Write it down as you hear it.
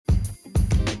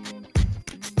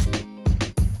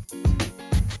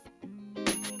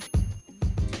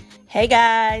Hey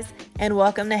guys, and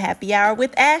welcome to Happy Hour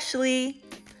with Ashley.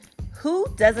 Who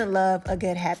doesn't love a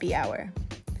good happy hour?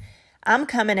 I'm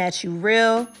coming at you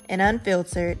real and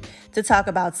unfiltered to talk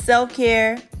about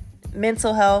self-care,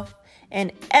 mental health,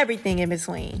 and everything in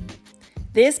between.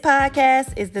 This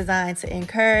podcast is designed to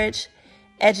encourage,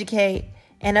 educate,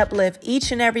 and uplift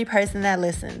each and every person that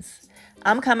listens.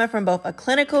 I'm coming from both a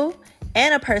clinical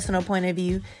and a personal point of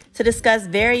view to discuss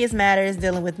various matters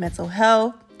dealing with mental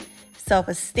health,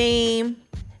 self-esteem,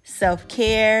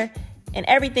 self-care, and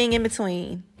everything in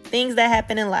between, things that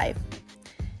happen in life.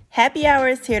 Happy Hour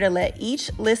is here to let each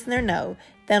listener know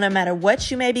that no matter what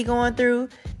you may be going through,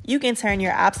 you can turn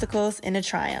your obstacles into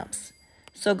triumphs.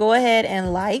 So go ahead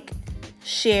and like,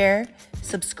 share,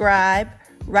 subscribe,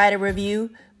 write a review,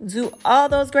 do all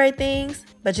those great things,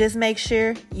 but just make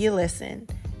sure you listen.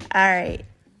 All right.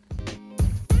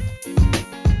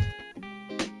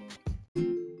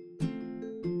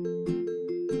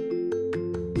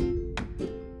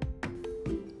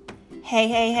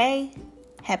 Hey.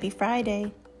 Happy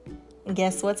Friday. And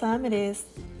guess what time it is?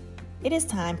 It is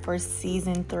time for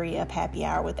season 3 of Happy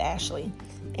Hour with Ashley.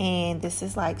 And this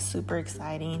is super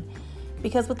exciting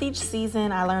because with each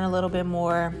season, I learn a little bit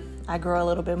more. I grow a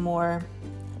little bit more.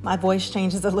 My voice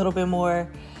changes a little bit more.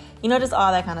 Just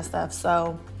all that kind of stuff.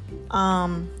 So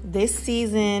this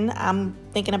season, I'm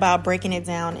thinking about breaking it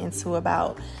down into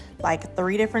about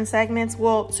 3 different segments.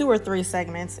 Well, 2 or 3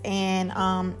 segments. And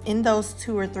in those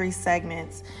 2 or 3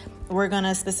 segments, we're going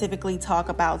to specifically talk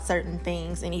about certain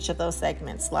things in each of those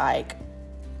segments.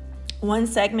 One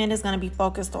segment is going to be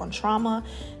focused on trauma.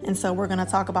 And so we're going to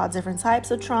talk about different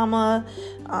types of trauma,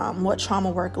 what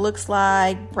trauma work looks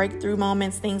like, breakthrough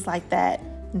moments, things like that.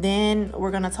 Then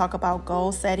we're going to talk about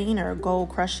goal setting or goal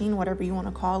crushing, whatever you want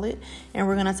to call it. And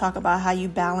we're going to talk about how you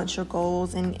balance your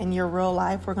goals in your real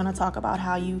life. We're going to talk about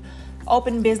how you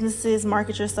open businesses,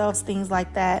 market yourselves, things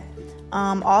like that.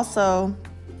 I'm also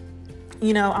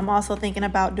thinking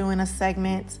about doing a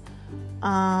segment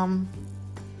on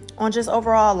just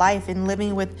overall life and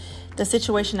living with the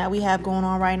situation that we have going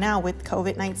on right now with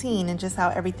COVID-19 and just how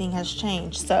everything has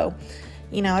changed. So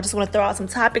I just want to throw out some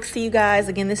topics to you guys.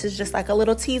 Again, this is just a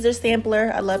little teaser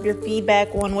sampler. I love your feedback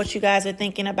on what you guys are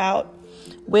thinking about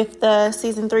with the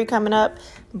season 3 coming up.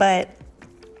 But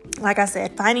like I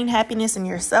said, finding happiness in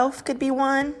yourself could be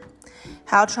one.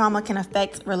 How trauma can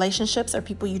affect relationships or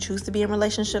people you choose to be in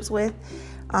relationships with.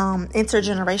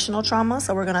 Intergenerational trauma.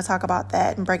 So we're going to talk about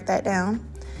that and break that down.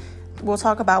 We'll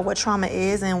talk about what trauma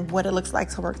is and what it looks like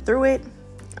to work through it.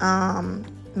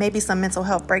 Maybe some mental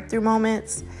health breakthrough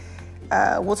moments.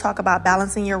 We'll talk about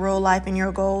balancing your real life and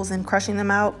your goals and crushing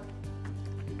them out.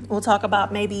 We'll talk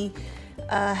about maybe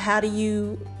how do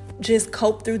you just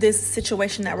cope through this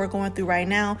situation that we're going through right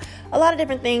now. A lot of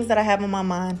different things that I have on my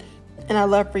mind. And I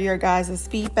love for your guys'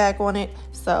 feedback on it.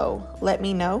 So let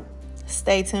me know.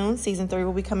 Stay tuned. Season 3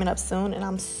 will be coming up soon. And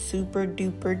I'm super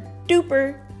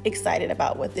duper excited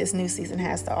about what this new season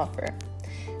has to offer.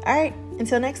 All right.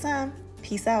 Until next time.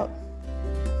 Peace out.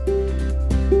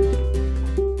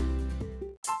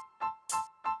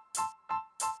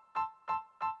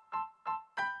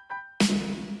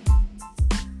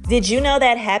 Did you know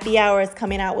that Happy Hour is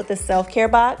coming out with a self-care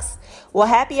box? Well,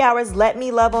 Happy Hour's Let Me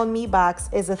Love on Me box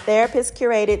is a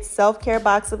therapist-curated self-care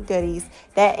box of goodies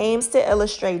that aims to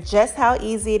illustrate just how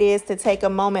easy it is to take a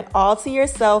moment all to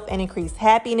yourself and increase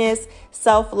happiness,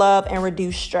 self-love, and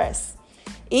reduce stress.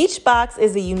 Each box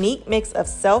is a unique mix of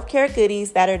self-care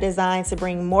goodies that are designed to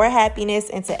bring more happiness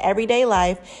into everyday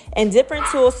life and different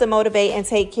tools to motivate and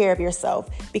take care of yourself.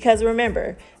 Because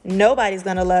remember, nobody's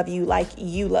going to love you like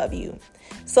you love you.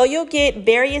 So you'll get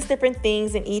various different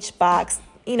things in each box,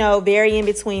 varying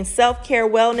between self-care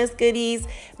wellness goodies,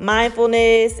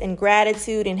 mindfulness and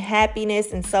gratitude and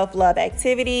happiness and self-love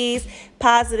activities,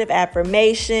 positive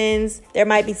affirmations. There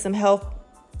might be some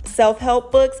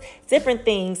self-help books, different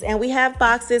things. And we have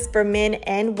boxes for men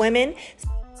and women.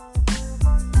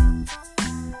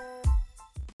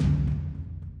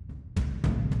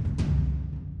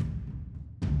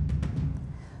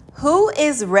 Who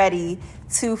is ready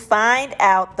to find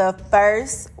out the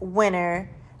first winner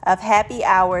of Happy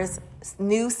Hour's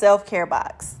new self-care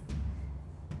box?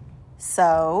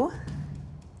 So,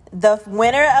 the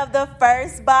winner of the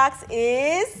first box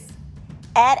is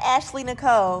at Ashley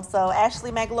Nicole. So,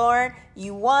 Ashley McLaurin,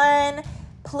 you won.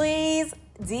 Please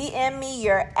DM me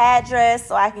your address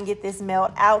so I can get this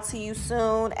mailed out to you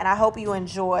soon. And I hope you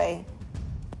enjoy.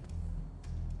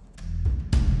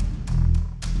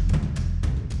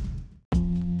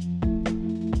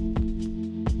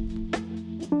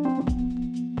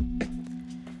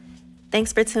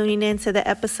 Thanks for tuning in to the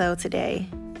episode today.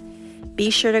 Be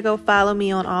sure to go follow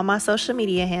me on all my social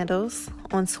media handles.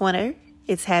 On Twitter,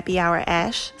 it's Happy Hour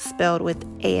Ash, spelled with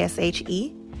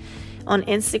ASHE. On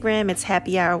Instagram, it's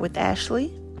Happy Hour with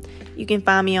Ashley. You can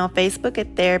find me on Facebook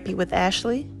at Therapy with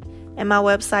Ashley. And my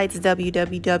website's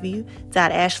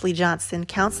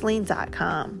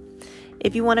www.ashleyjohnsoncounseling.com.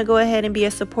 If you want to go ahead and be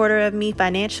a supporter of me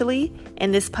financially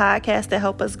and this podcast to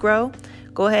help us grow,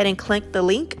 go ahead and click the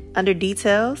link under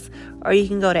details, or you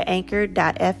can go to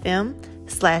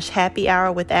anchor.fm/Happy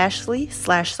Hour with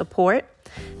Ashley/support.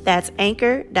 That's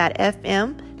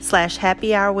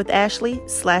anchor.fm/Happy Hour with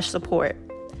Ashley/support.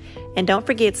 And don't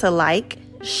forget to like,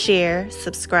 share,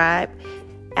 subscribe.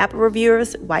 Apple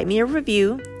reviewers, write me a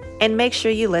review, and make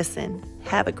sure you listen.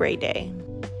 Have a great day.